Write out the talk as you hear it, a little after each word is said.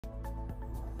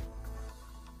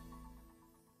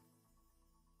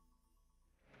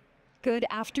Good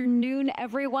afternoon,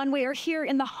 everyone. We are here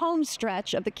in the home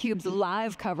stretch of theCUBE's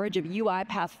live coverage of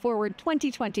UiPath Forward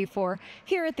 2024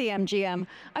 here at the MGM.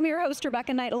 I'm your host,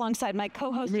 Rebecca Knight, alongside my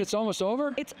co-host. You mean it's almost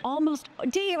over? It's almost,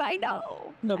 Dave, I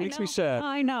know. No, it makes me sad.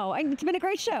 I know. It's been a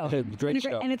great show. Great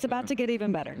show. And it's about to get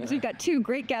even better. So we've got two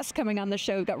great guests coming on the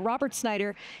show. We've got Robert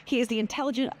Schneider. He is the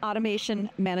Intelligent Automation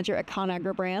Manager at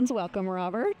Conagra Brands. Welcome,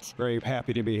 Robert. Very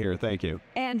happy to be here. Thank you.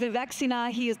 And Vivek Sinha,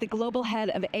 he is the Global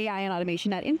Head of AI and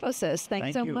Automation at Infosys.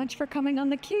 Thanks so much for coming on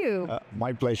theCUBE.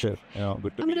 My pleasure.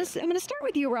 Good to I'm going to start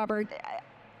with you, Robert.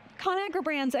 Conagra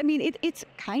Brands, I mean, it's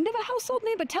kind of a household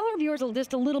name, but tell our viewers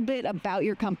just a little bit about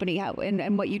your company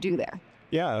and what you do there.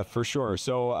 Yeah, for sure.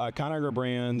 So Conagra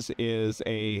Brands is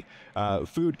a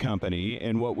food company,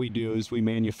 and what we do is we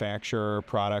manufacture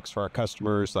products for our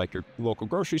customers like your local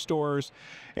grocery stores,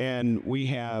 and we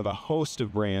have a host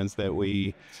of brands that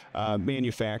we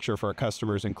manufacture for our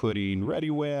customers, including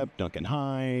Reddi-wip, Duncan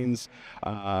Hines,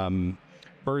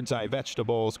 Bird's Eye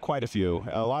Vegetables, quite a few.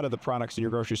 A lot of the products in your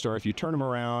grocery store, if you turn them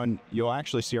around, you'll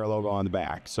actually see our logo on the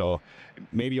back. So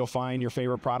maybe you'll find your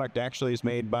favorite product actually is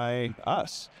made by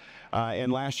us.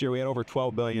 And last year we had over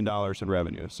 $12 billion in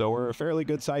revenue. So we're a fairly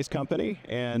good sized company,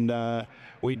 and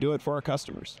we do it for our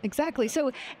customers. Exactly.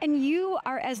 So, and you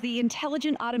are, as the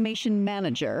Intelligent Automation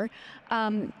Manager,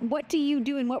 what do you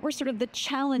do, and what were sort of the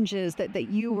challenges that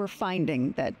you were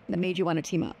finding that made you want to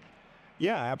team up?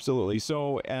 Yeah, absolutely.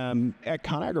 So at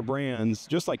Conagra Brands,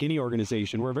 just like any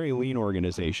organization, we're a very lean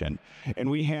organization, and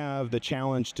we have the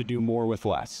challenge to do more with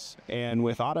less. And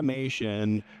with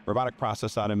automation, robotic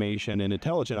process automation and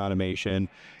intelligent automation,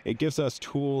 it gives us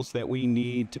tools that we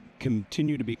need to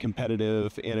continue to be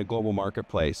competitive in a global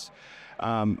marketplace.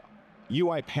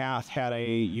 UiPath had a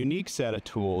unique set of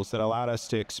tools that allowed us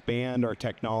to expand our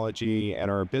technology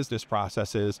and our business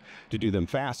processes to do them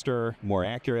faster, more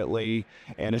accurately,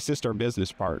 and assist our business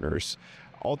partners.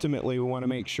 Ultimately, we want to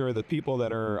make sure that people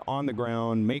that are on the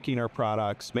ground making our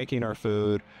products, making our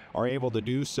food, are able to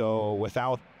do so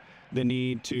without the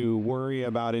need to worry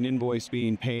about an invoice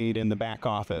being paid in the back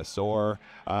office, or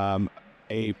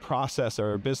a process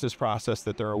or a business process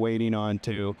that they're waiting on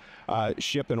to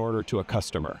ship an order to a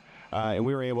customer. And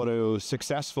we were able to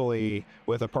successfully,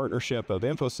 with a partnership of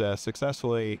Infosys,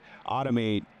 successfully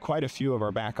automate quite a few of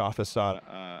our back office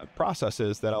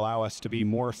processes that allow us to be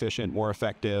more efficient, more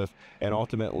effective, and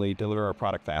ultimately deliver our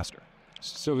product faster.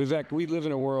 So Vivek, we live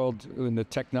in a world, in the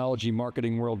technology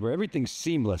marketing world, where everything's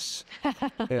seamless.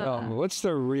 What's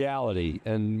the reality,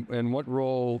 and what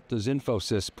role does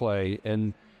Infosys play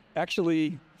in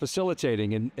actually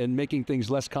facilitating and making things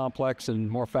less complex and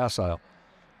more facile?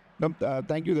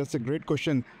 Thank you. That's a great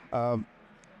question.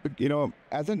 You know,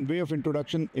 as a way of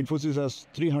introduction, Infosys has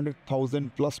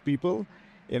 300,000 plus people.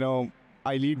 You know,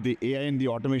 I lead the AI and the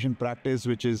automation practice,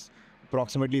 which is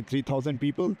approximately 3,000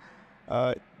 people.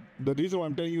 The reason why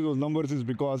I'm telling you those numbers is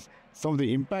because some of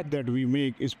the impact that we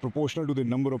make is proportional to the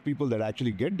number of people that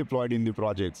actually get deployed in the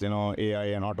projects, you know, AI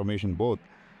and automation both.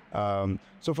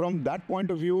 So from that point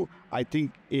of view, I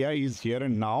think AI is here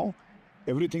and now.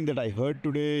 Everything that I heard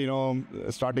today, you know,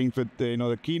 starting with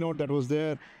the keynote that was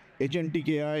there, agentic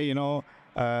AI, you know,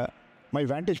 my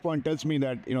vantage point tells me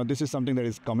that this is something that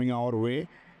is coming our way,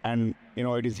 and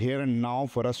it is here and now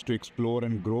for us to explore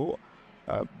and grow.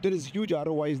 There is huge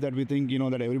ROIs that we think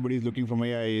that everybody is looking from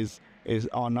AI is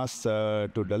on us to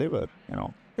deliver.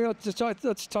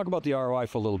 Let's talk about the ROI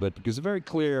for a little bit, because it's very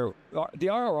clear the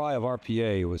ROI of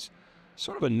RPA was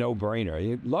sort of a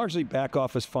no-brainer. Largely back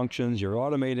office functions, you're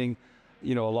automating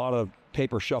a lot of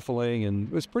paper shuffling, and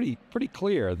it was pretty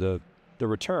clear the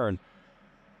return.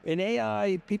 In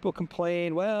AI, people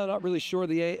complain, well, not really sure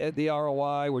the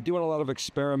ROI. We're doing a lot of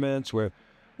experiments.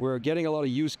 We're getting a lot of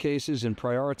use cases and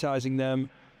prioritizing them,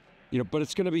 but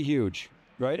it's going to be huge,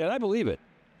 right? And I believe it,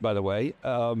 by the way.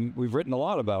 We've written a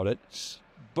lot about it,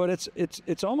 but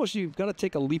it's almost, you've got to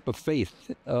take a leap of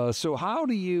faith. So how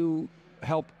do you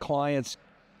help clients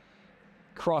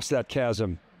cross that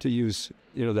chasm, to use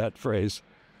that phrase?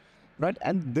 Right,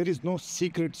 and there is no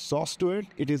secret sauce to it.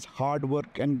 It is hard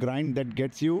work and grind that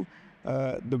gets you.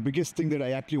 The biggest thing that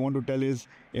I actually want to tell is,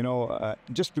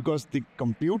 just because the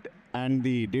compute and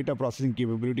the data processing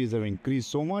capabilities have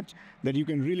increased so much that you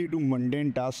can really do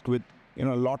mundane tasks with,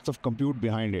 lots of compute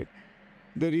behind it.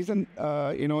 The reason,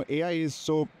 AI is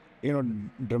so,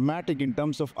 dramatic in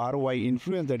terms of ROI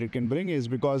influence that it can bring is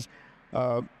because,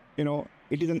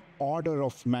 it is an order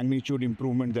of magnitude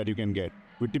improvement that you can get.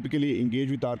 We typically engage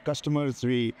with our customers.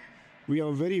 We have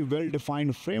a very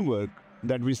well-defined framework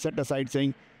that we set aside,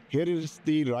 saying, here is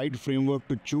the right framework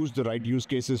to choose the right use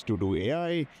cases to do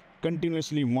AI,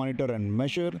 continuously monitor and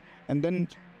measure, and then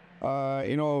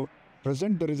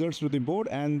present the results to the board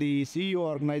and the CEO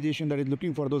organization that is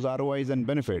looking for those ROIs and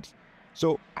benefits.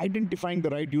 So identifying the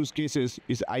right use cases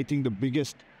is, I think, the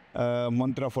biggest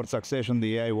mantra for success in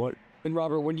the AI world. And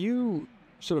Robert, when you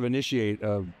sort of initiate,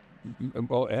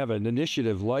 have an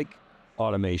initiative like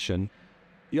automation,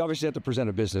 you obviously have to present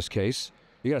a business case.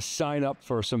 You got to sign up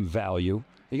for some value.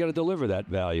 You got to deliver that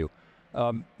value.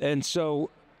 And so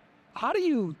how do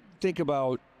you think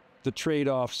about the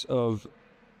trade-offs of,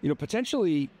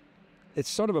 potentially, it's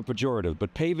sort of a pejorative,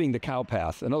 but paving the cow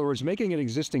path. In other words, making an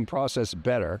existing process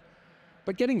better,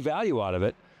 but getting value out of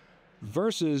it,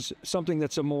 versus something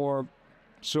that's a more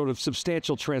sort of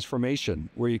substantial transformation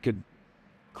where you could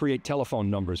create telephone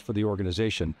numbers for the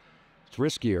organization. It's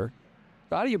riskier.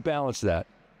 How do you balance that?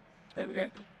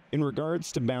 In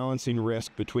regards to balancing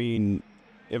risk between,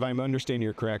 if I'm understanding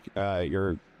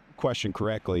your question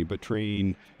correctly,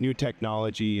 between new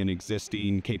technology and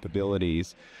existing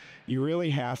capabilities, you really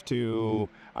have to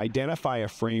identify a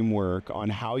framework on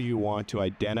how you want to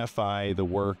identify the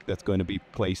work that's going to be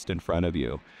placed in front of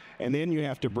you. And then you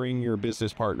have to bring your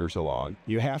business partners along.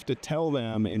 You have to tell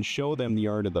them and show them the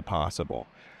art of the possible.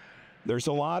 There's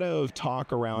a lot of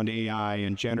talk around AI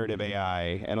and generative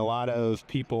AI, and a lot of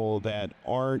people that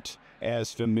aren't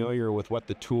as familiar with what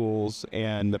the tools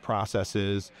and the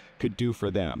processes could do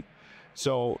for them.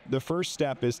 So the first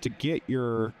step is to get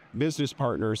your business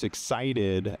partners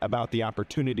excited about the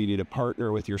opportunity to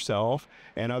partner with yourself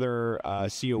and other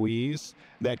COEs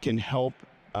that can help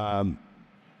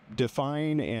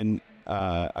define and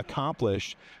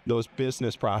accomplish those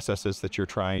business processes that you're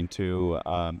trying to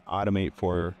automate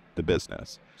for the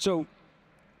business. So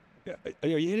are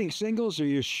you hitting singles or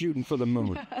you're shooting for the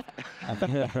moon?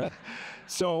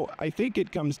 So I think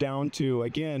it comes down to,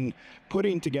 again,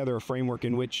 putting together a framework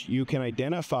in which you can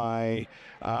identify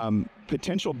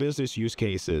potential business use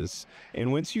cases.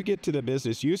 And once you get to the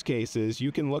business use cases,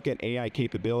 you can look at AI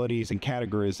capabilities and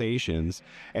categorizations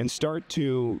and start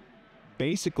to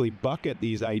basically bucket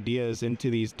these ideas into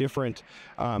these different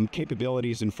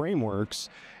capabilities and frameworks.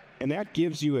 And that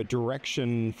gives you a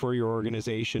direction for your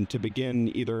organization to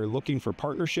begin either looking for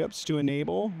partnerships to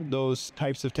enable those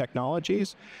types of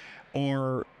technologies,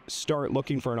 or start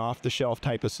looking for an off-the-shelf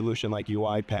type of solution like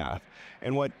UiPath.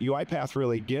 And what UiPath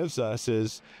really gives us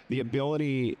is the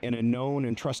ability in a known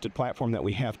and trusted platform that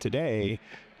we have today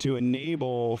to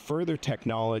enable further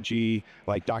technology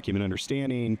like document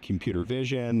understanding, computer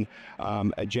vision,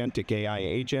 agentic AI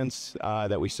agents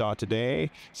that we saw today,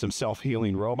 some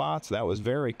self-healing robots. That was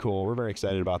very cool. We're very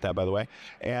excited about that, by the way.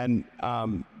 And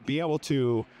be able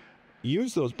to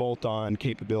use those bolt-on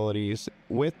capabilities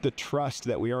with the trust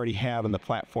that we already have in the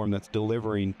platform that's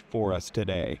delivering for us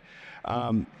today.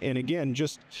 And again,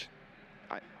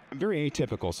 I'm very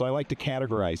atypical, so I like to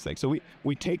categorize things. So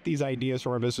we take these ideas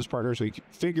from our business partners, we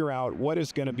figure out what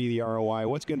is going to be the ROI,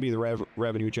 what's going to be the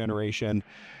revenue generation,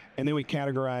 and then we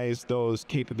categorize those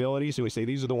capabilities and we say,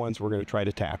 these are the ones we're going to try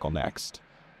to tackle next.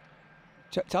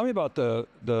 Tell me about the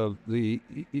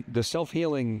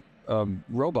self-healing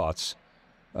robots.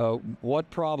 What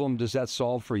problem does that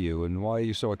solve for you, and why are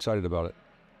you so excited about it?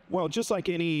 Well, just like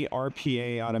any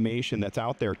RPA automation that's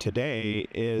out there today,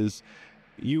 is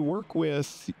you work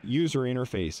with user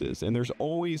interfaces, and there's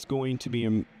always going to be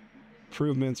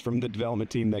improvements from the development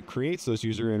team that creates those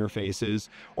user interfaces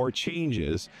or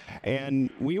changes. And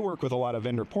we work with a lot of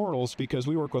vendor portals because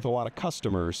we work with a lot of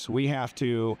customers. We have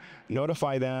to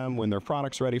notify them when their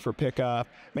product's ready for pickup,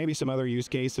 maybe some other use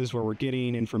cases where we're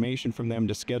getting information from them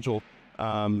to schedule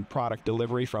product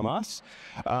delivery from us,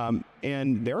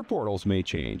 and their portals may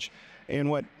change.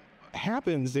 And what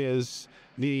happens is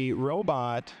the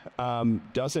robot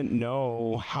doesn't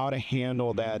know how to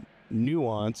handle that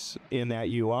nuance in that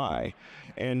UI.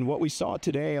 And what we saw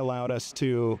today allowed us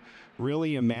to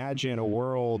really imagine a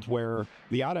world where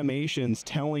the automation's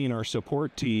telling our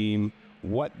support team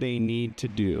what they need to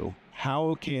do.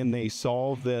 How can they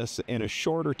solve this in a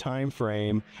shorter time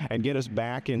frame and get us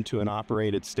back into an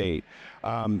operated state?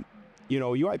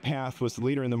 UiPath was the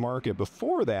leader in the market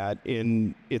before that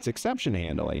in its exception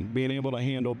handling, being able to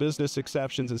handle business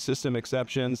exceptions and system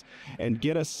exceptions and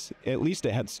get us at least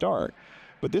a head start.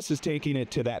 But this is taking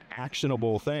it to that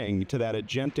actionable thing, to that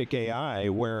agentic AI,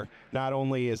 where not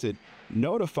only is it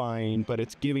notifying, but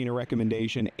it's giving a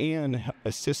recommendation and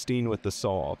assisting with the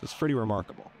solve. It's pretty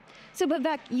remarkable. So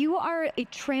Vivek, you are a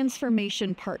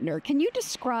transformation partner. Can you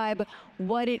describe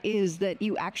what it is that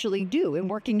you actually do in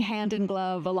working hand in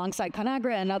glove alongside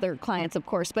Conagra and other clients, of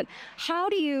course, but how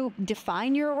do you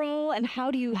define your role and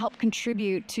how do you help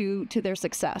contribute to their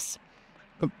success?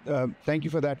 Thank you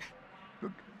for that.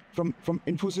 from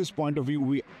Infosys point of view,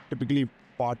 we typically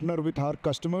partner with our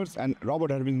customers, and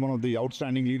Robert has been one of the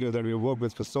outstanding leaders that we've worked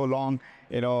with for so long.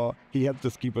 He helps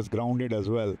us keep us grounded as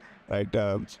well, right?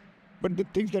 But the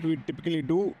things that we typically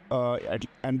do,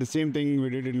 and the same thing we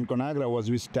did in Conagra, was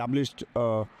we established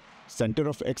a center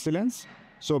of excellence.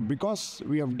 So because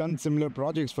we have done similar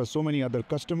projects for so many other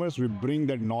customers, we bring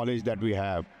that knowledge that we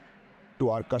have to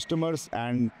our customers.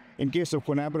 And in case of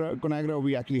Conagra,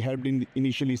 we actually helped in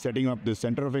initially setting up the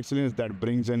center of excellence that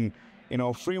brings in,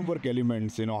 framework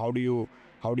elements. How do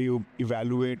you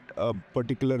evaluate a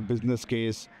particular business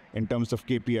case in terms of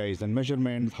KPIs and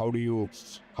measurements? How do you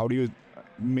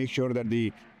make sure that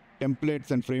the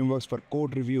templates and frameworks for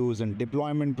code reviews and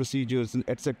deployment procedures,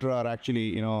 etc., are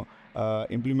actually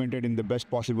implemented in the best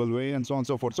possible way, and so on and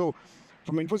so forth. So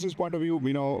from Infosys point of view,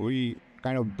 we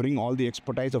kind of bring all the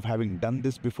expertise of having done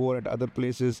this before at other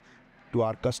places to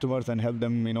our customers and help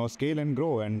them scale and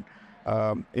grow. And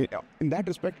in that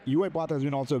respect, UiPath has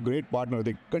been also a great partner.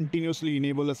 They continuously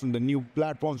enable us in the new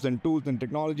platforms and tools and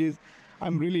technologies.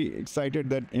 I'm really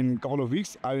excited that in a couple of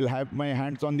weeks, I will have my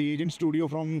hands on the Agent Studio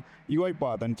from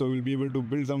UiPath. And so we'll be able to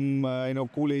build some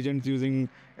cool agents using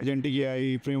agentic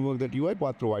AI framework that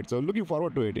UiPath provides. So looking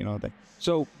forward to it.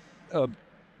 So,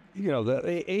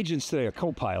 the agents today are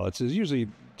co-pilots. Is usually,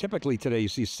 typically today, you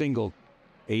see single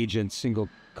agent, single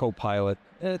co-pilot.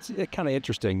 And it's kind of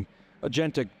interesting.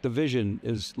 Agentic, the vision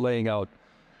is laying out,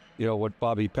 what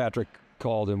Bobby Patrick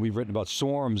called, and we've written about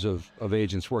swarms of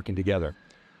agents working together.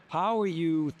 How are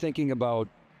you thinking about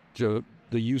the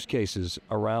use cases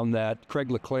around that? Craig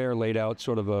LeClaire laid out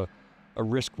sort of a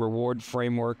risk-reward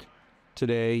framework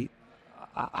today.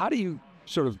 How do you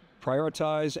sort of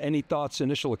prioritize? Any thoughts,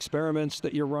 initial experiments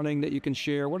that you're running that you can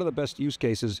share? What are the best use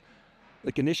cases,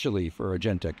 like initially, for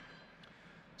agentic?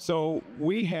 So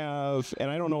we have, and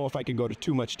I don't know if I can go to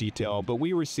too much detail, but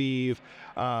we receive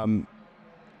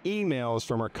emails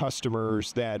from our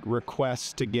customers that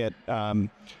request to get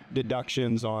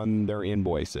deductions on their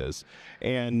invoices.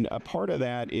 And a part of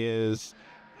that is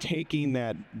taking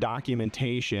that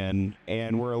documentation,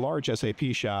 and we're a large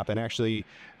SAP shop, and actually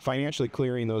financially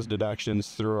clearing those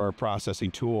deductions through our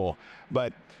processing tool.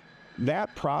 But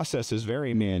that process is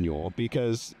very manual,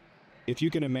 because if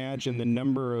you can imagine the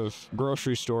number of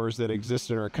grocery stores that exist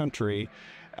in our country,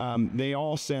 they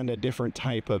all send a different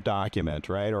type of document,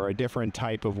 right? Or a different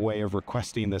type of way of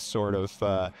requesting this sort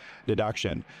of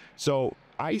deduction. So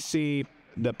I see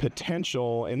the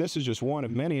potential, and this is just one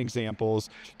of many examples,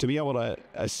 to be able to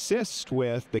assist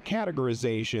with the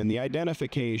categorization, the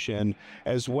identification,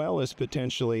 as well as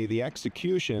potentially the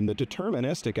execution, the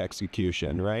deterministic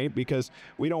execution, right? Because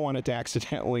we don't want it to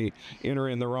accidentally enter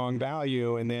in the wrong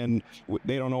value and then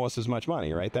they don't owe us as much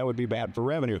money, right? That would be bad for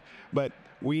revenue. But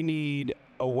we need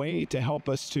a way to help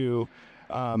us to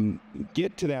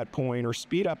get to that point or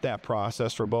speed up that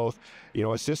process for both,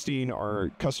 assisting our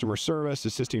customer service,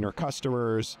 assisting our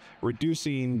customers,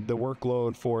 reducing the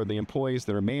workload for the employees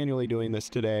that are manually doing this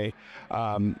today.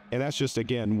 And that's just,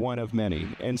 again, one of many.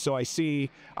 And so I see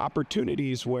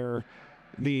opportunities where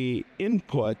the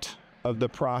input of the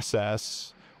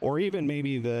process, or even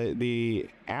maybe the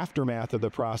aftermath of the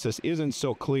process, isn't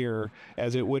so clear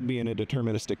as it would be in a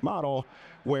deterministic model,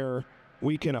 where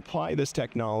we can apply this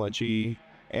technology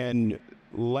and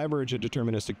leverage a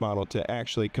deterministic model to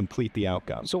actually complete the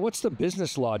outcome. So what's the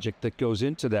business logic that goes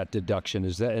into that deduction?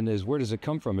 Where does it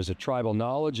come from? Is it tribal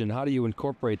knowledge, and how do you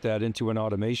incorporate that into an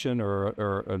automation or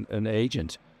an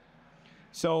agent?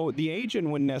 So the agent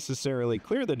wouldn't necessarily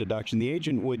clear the deduction. The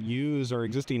agent would use our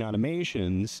existing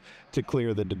automations to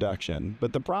clear the deduction.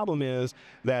 But the problem is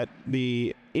that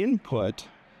the input,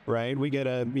 right? We get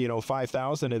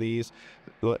 5,000 of these,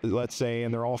 let's say,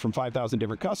 and they're all from 5,000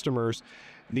 different customers.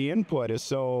 The input is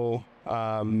so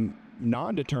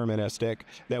non-deterministic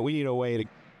that we need a way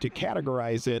to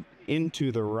categorize it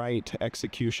into the right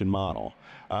execution model.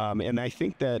 And I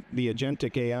think that the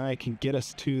agentic AI can get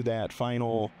us to that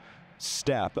final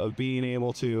step of being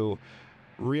able to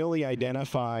really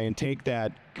identify and take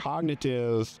that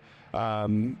cognitive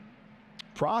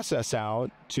process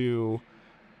out to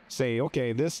say,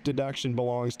 okay, this deduction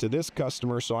belongs to this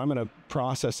customer, so I'm going to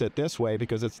process it this way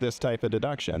because it's this type of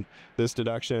deduction. This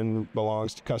deduction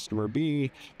belongs to customer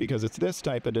B because it's this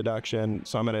type of deduction,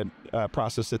 so I'm going to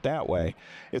process it that way.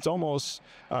 It's almost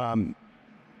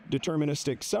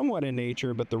deterministic somewhat in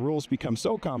nature, but the rules become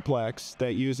so complex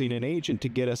that using an agent to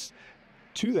get us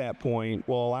to that point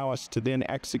will allow us to then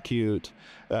execute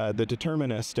the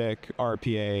deterministic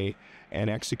RPA and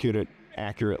execute it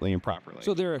accurately and properly.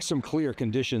 So there are some clear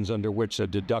conditions under which a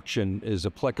deduction is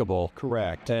applicable.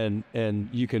 Correct. And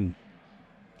you can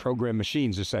program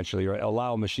machines essentially, or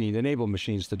enable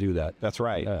machines to do that. That's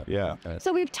right. Yeah.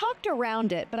 So we've talked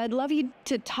around it, but I'd love you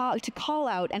to call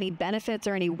out any benefits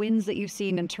or any wins that you've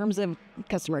seen in terms of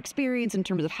customer experience, in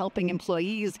terms of helping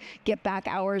employees get back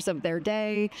hours of their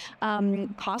day,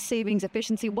 cost savings,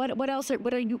 efficiency. What else?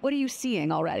 What are you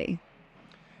seeing already?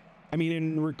 I mean,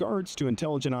 in regards to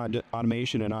intelligent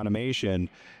automation and automation,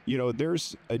 you know,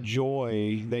 there's a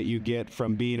joy that you get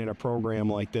from being in a program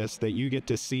like this, that you get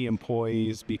to see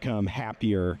employees become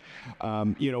happier.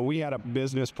 You know, we had a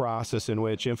business process in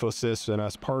which Infosys and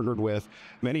us partnered with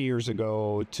many years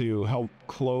ago to help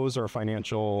close our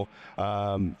financials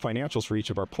for each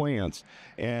of our plants.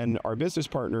 And our business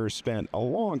partners spent a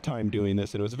long time doing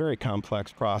this, and it was a very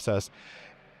complex process.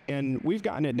 And we've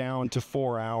gotten it down to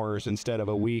 4 hours instead of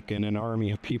a week and an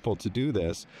army of people to do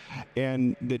this.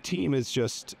 And the team is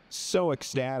just so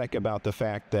ecstatic about the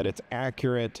fact that it's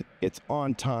accurate, it's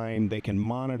on time, they can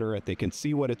monitor it, they can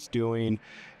see what it's doing,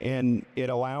 and it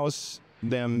allows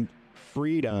them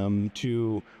freedom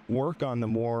to work on the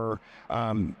more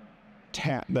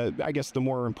the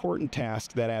more important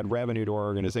tasks that add revenue to our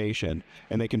organization,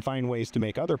 and they can find ways to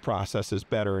make other processes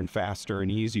better and faster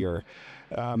and easier.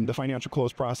 The financial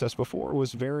close process before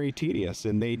was very tedious,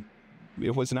 and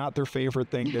it was not their favorite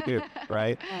thing to do,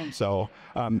 right? So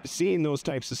seeing those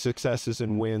types of successes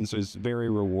and wins is very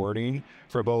rewarding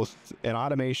for both an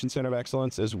automation center of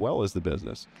excellence as well as the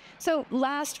business. So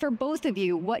last, for both of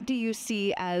you, what do you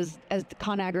see as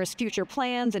Conagra's future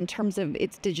plans in terms of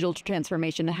its digital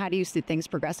transformation, and how do you see things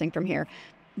progressing from here?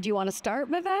 Do you want to start,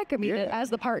 Vivek? I mean, as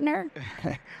the partner?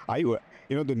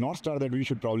 You know, the North Star that we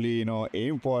should probably,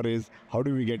 aim for is how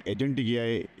do we get agentic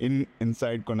AI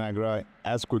inside Conagra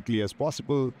as quickly as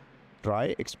possible,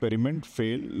 try, experiment,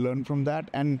 fail, learn from that,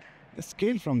 and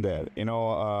scale from there.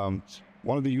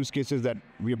 One of the use cases that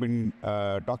we have been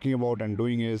talking about and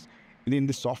doing is in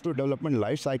the software development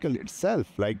lifecycle itself.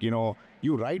 Like,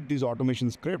 you write these automation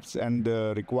scripts and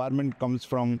the requirement comes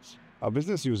from a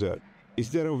business user. Is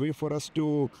there a way for us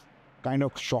to kind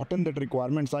of shorten that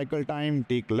requirement cycle time,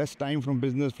 take less time from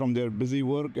business, from their busy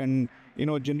work, and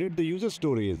generate the user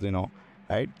stories,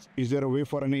 right? Is there a way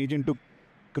for an agent to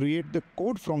create the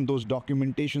code from those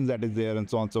documentations that is there, and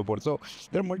so on and so forth? So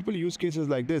there are multiple use cases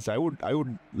like this. I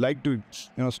would like to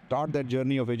start that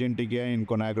journey of agentic AI in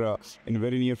Conagra in the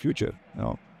very near future.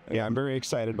 Yeah, I'm very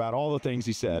excited about all the things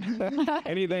he said.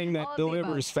 Anything that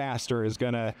delivers faster is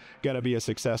gonna be a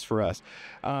success for us.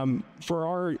 For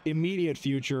our immediate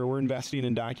future, we're investing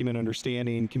in document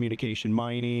understanding, communication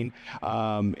mining,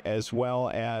 as well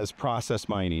as process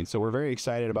mining. So we're very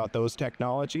excited about those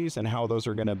technologies and how those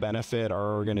are going to benefit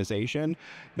our organization.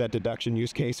 That deduction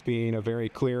use case being a very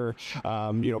clear,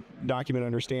 document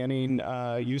understanding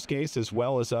use case, as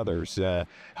well as others,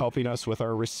 helping us with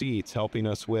our receipts, helping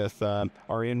us with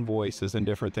our invoices and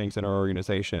different things in our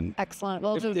organization. Excellent.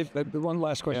 Well, one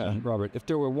last question, Robert. If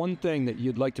there were one thing that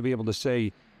you'd like to be able to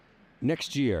say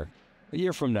next year, a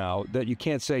year from now, that you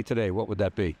can't say today, what would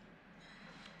that be?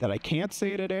 That I can't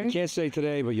say today? You can't say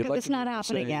today, but you'd like to. It's not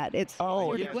happening yet. It's from now.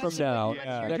 What's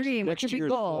your dream? What's your big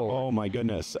goal? Oh my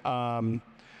goodness. One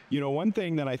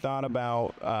thing that I thought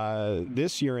about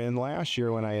this year and last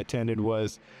year when I attended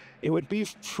was, it would be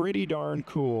pretty darn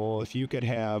cool if you could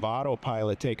have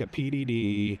Autopilot take a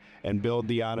PDD and build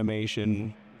the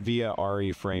automation via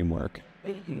RE framework.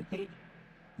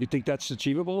 You think that's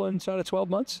achievable inside of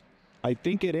 12 months? I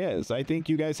think it is. I think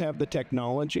you guys have the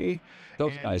technology.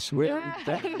 Those guys. I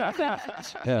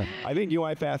think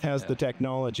UiPath has the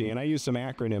technology, and I use some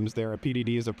acronyms there. A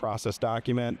PDD is a process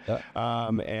document, it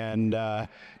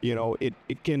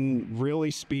can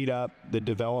really speed up the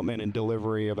development and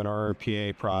delivery of an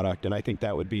RPA product, and I think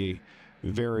that would be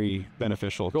very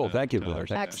beneficial. Cool. Thank you, Blair.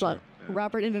 Excellent.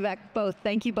 Robert and Vivek, both,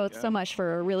 thank you both so much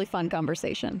for a really fun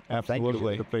conversation.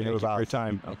 Absolutely. Thank you for your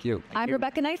time. Thank you. I'm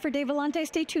Rebecca Knight for Dave Vellante.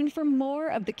 Stay tuned for more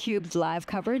of theCUBE's live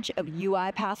coverage of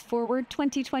UiPath Forward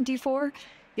 2024.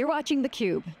 You're watching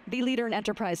theCUBE, the leader in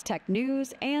enterprise tech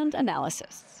news and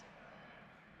analysis.